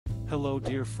Hello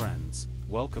dear friends,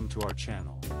 welcome to our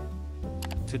channel.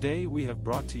 Today we have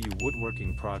brought to you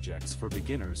woodworking projects for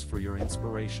beginners for your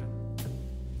inspiration.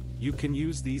 You can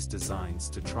use these designs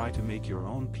to try to make your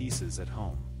own pieces at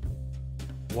home.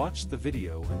 Watch the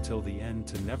video until the end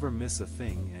to never miss a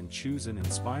thing and choose an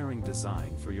inspiring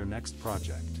design for your next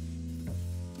project.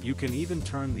 You can even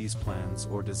turn these plans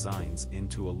or designs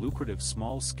into a lucrative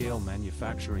small-scale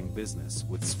manufacturing business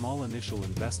with small initial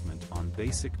investment on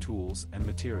basic tools and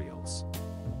materials.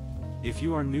 If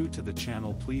you are new to the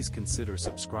channel, please consider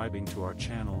subscribing to our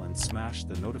channel and smash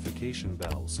the notification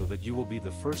bell so that you will be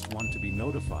the first one to be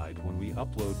notified when we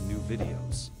upload new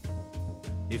videos.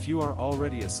 If you are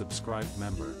already a subscribed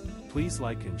member, please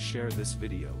like and share this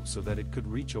video so that it could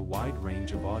reach a wide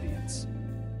range of audience.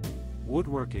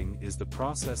 Woodworking is the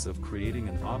process of creating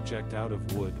an object out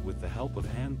of wood with the help of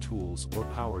hand tools or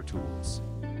power tools.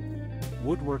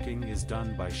 Woodworking is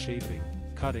done by shaping,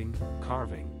 cutting,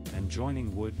 carving, and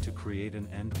joining wood to create an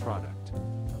end product.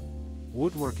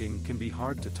 Woodworking can be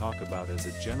hard to talk about as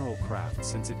a general craft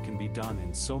since it can be done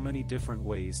in so many different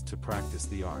ways to practice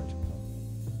the art.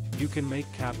 You can make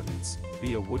cabinets,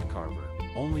 be a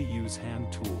woodcarver, only use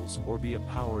hand tools, or be a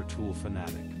power tool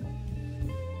fanatic.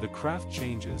 The craft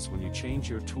changes when you change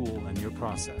your tool and your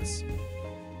process.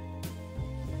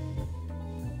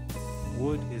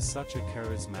 Wood is such a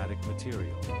charismatic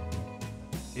material.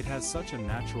 It has such a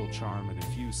natural charm and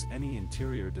diffuse any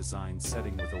interior design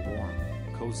setting with a warm,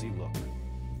 cozy look.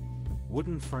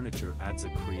 Wooden furniture adds a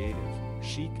creative,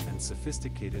 chic and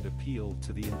sophisticated appeal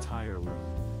to the entire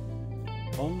room.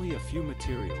 Only a few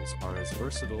materials are as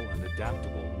versatile and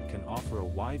adaptable and can offer a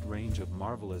wide range of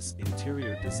marvelous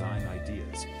interior design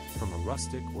ideas, from a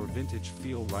rustic or vintage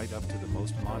feel right up to the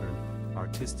most modern,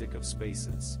 artistic of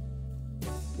spaces.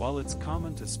 While it's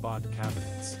common to spot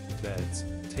cabinets, beds,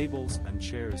 tables and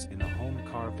chairs in a home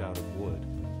carved out of wood,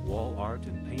 wall art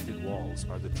and painted walls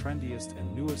are the trendiest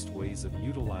and newest ways of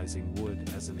utilizing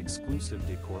wood as an exclusive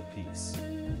decor piece.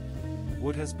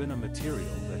 Wood has been a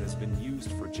material that has been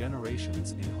used for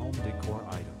generations in home decor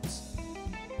items.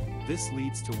 This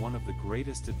leads to one of the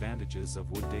greatest advantages of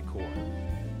wood decor.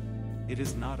 It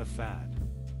is not a fad.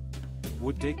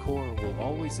 Wood decor will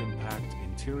always impact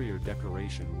interior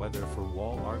decoration, whether for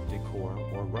wall art decor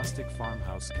or rustic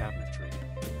farmhouse cabinetry.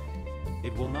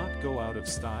 It will not go out of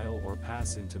style or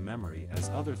pass into memory as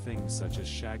other things such as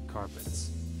shag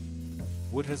carpets.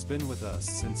 Wood has been with us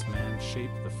since man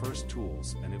shaped the first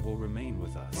tools, and it will remain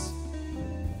with us.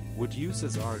 Wood use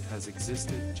as art has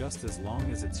existed just as long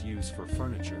as its use for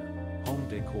furniture, home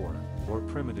decor, or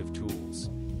primitive tools.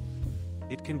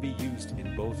 It can be used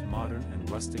in both modern and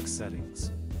rustic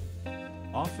settings.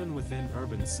 Often within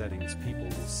urban settings, people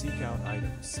will seek out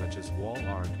items such as wall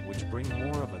art which bring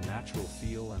more of a natural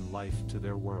feel and life to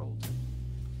their world.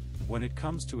 When it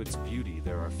comes to its beauty,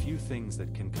 there are few things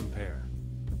that can compare.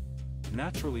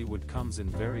 Naturally, wood comes in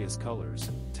various colors,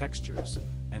 textures,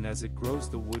 and as it grows,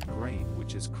 the wood grain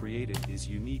which is created is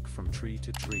unique from tree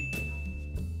to tree.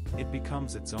 It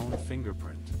becomes its own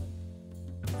fingerprint.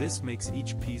 This makes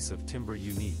each piece of timber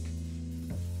unique.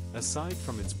 Aside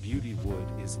from its beauty, wood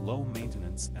is low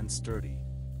maintenance and sturdy.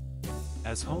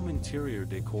 As home interior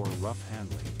decor, rough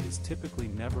handling is typically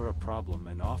never a problem,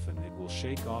 and often it will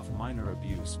shake off minor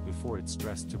abuse before it's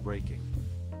stressed to breaking.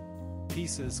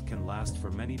 Pieces can last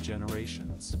for many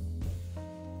generations.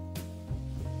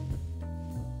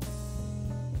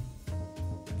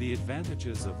 The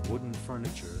advantages of wooden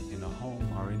furniture in a home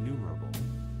are innumerable.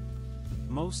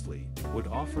 Mostly, wood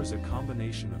offers a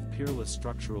combination of peerless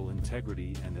structural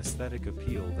integrity and aesthetic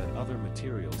appeal that other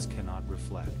materials cannot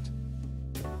reflect.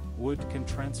 Wood can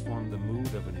transform the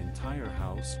mood of an entire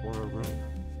house or a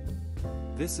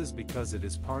room. This is because it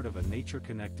is part of a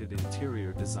nature-connected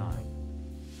interior design.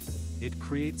 It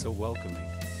creates a welcoming,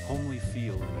 homely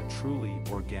feel in a truly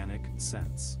organic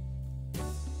sense.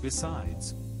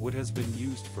 Besides, wood has been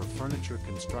used for furniture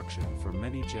construction for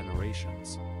many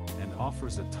generations, and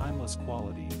offers a timeless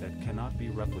quality that cannot be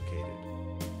replicated.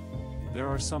 There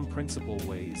are some principal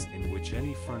ways in which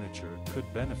any furniture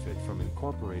could benefit from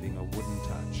incorporating a wooden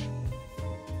touch.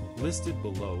 Listed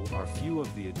below are few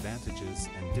of the advantages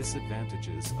and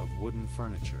disadvantages of wooden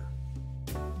furniture.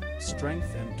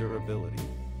 Strength and durability.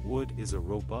 Wood is a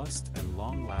robust and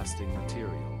long-lasting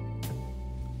material.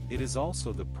 It is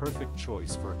also the perfect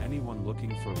choice for anyone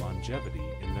looking for longevity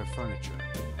in their furniture.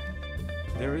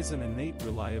 There is an innate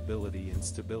reliability and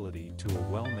stability to a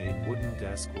well-made wooden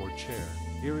desk or chair,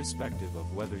 irrespective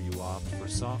of whether you opt for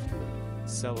softwood,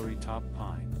 celery top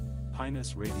pine,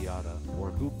 Pinus radiata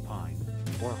or hoop pine,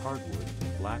 or hardwood,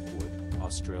 blackwood,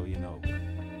 Australian oak.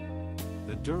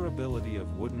 The durability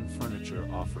of wooden furniture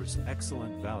offers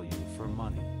excellent value for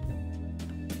money.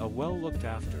 A well-looked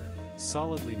after,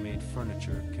 solidly made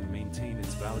furniture can maintain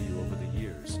its value over the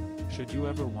years, should you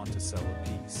ever want to sell a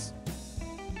piece.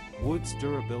 Wood's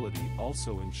durability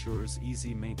also ensures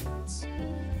easy maintenance.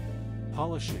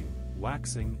 Polishing,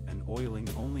 waxing, and oiling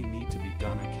only need to be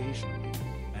done occasionally,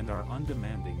 and are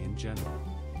undemanding in general.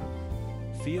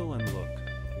 Feel and look,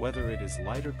 whether it is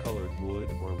lighter colored wood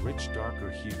or rich darker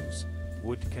hues,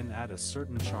 wood can add a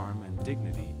certain charm and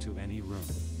dignity to any room.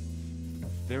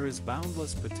 There is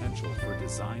boundless potential for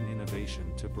design innovation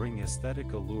to bring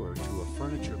aesthetic allure to a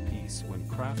furniture piece when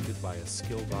crafted by a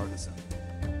skilled artisan.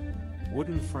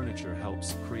 Wooden furniture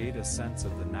helps create a sense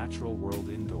of the natural world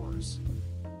indoors.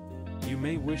 You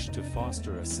may wish to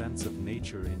foster a sense of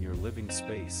nature in your living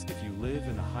space if you live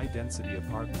in a high-density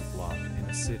apartment block in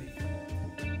a city.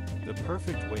 The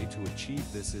perfect way to achieve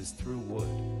this is through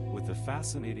wood, with the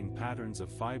fascinating patterns of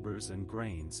fibers and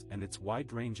grains and its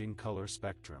wide-ranging color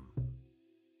spectrum.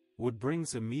 Wood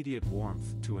brings immediate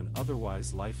warmth to an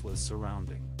otherwise lifeless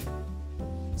surrounding.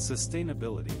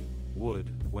 Sustainability.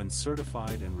 Wood, when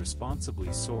certified and responsibly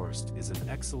sourced, is an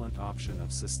excellent option of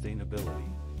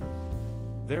sustainability.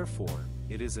 Therefore,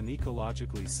 it is an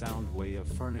ecologically sound way of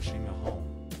furnishing a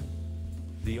home.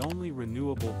 The only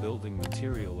renewable building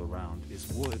material around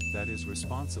is wood that is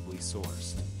responsibly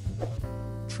sourced.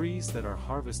 Trees that are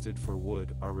harvested for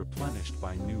wood are replenished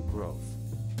by new growth.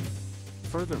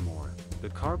 Furthermore, the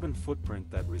carbon footprint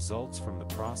that results from the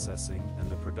processing and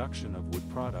the production of wood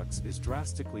products is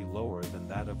drastically lower than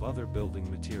that of other building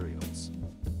materials.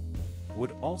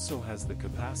 Wood also has the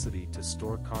capacity to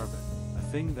store carbon, a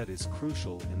thing that is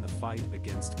crucial in the fight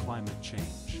against climate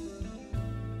change.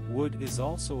 Wood is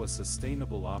also a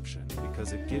sustainable option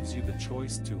because it gives you the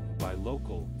choice to buy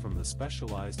local from the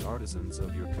specialized artisans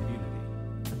of your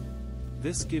community.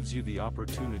 This gives you the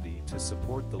opportunity to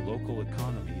support the local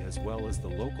economy as well as the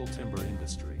local timber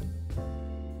industry.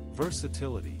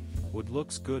 Versatility. Wood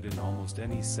looks good in almost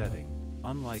any setting,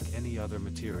 unlike any other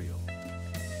material.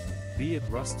 Be it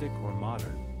rustic or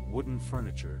modern, wooden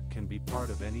furniture can be part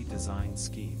of any design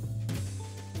scheme.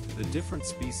 The different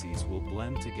species will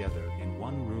blend together in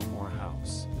one room or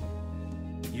house.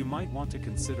 You might want to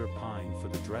consider pine for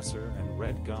the dresser and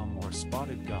red gum or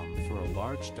spotted gum for a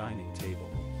large dining table.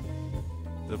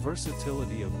 The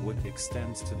versatility of wood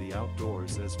extends to the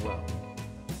outdoors as well.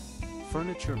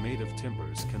 Furniture made of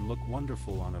timbers can look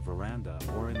wonderful on a veranda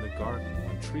or in the garden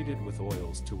when treated with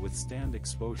oils to withstand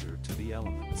exposure to the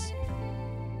elements.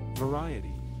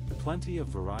 Variety. Plenty of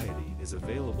variety is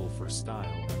available for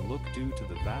style and look due to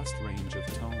the vast range of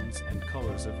tones and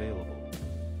colors available.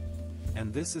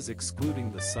 And this is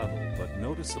excluding the subtle but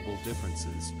noticeable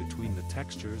differences between the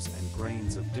textures and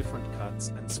grains of different cuts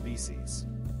and species.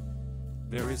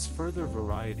 There is further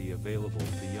variety available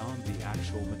beyond the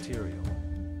actual material.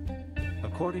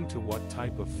 According to what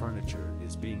type of furniture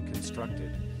is being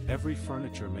constructed, every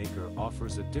furniture maker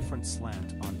offers a different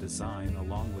slant on design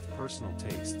along with personal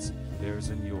tastes, theirs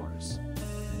and yours.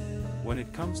 When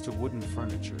it comes to wooden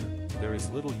furniture, there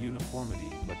is little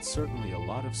uniformity but certainly a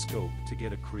lot of scope to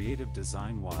get a creative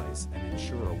design-wise and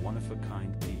ensure a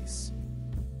one-of-a-kind piece.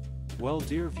 Well,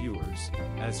 dear viewers,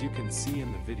 as you can see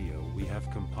in the video, we have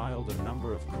compiled a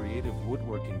number of creative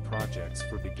woodworking projects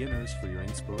for beginners for your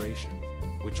inspiration.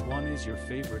 Which one is your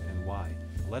favorite and why?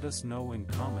 Let us know in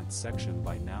comments section.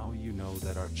 By now you know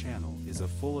that our channel is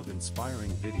full of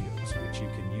inspiring videos which you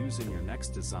can use in your next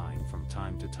design from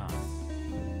time to time.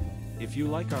 If you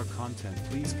like our content,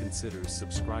 please consider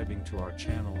subscribing to our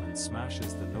channel and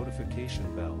smashes the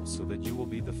notification bell so that you will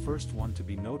be the first one to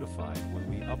be notified when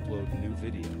we upload new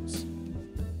videos.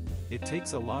 It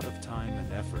takes a lot of time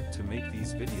and effort to make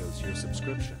these videos. Your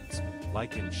subscriptions,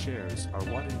 like and shares are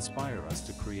what inspire us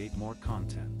to create more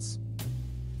contents.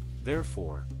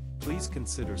 Therefore, please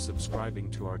consider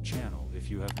subscribing to our channel if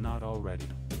you have not already.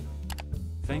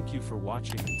 Thank you for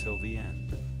watching until the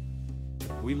end.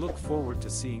 We look forward to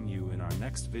seeing you in our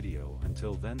next video.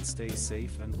 Until then, stay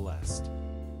safe and blessed.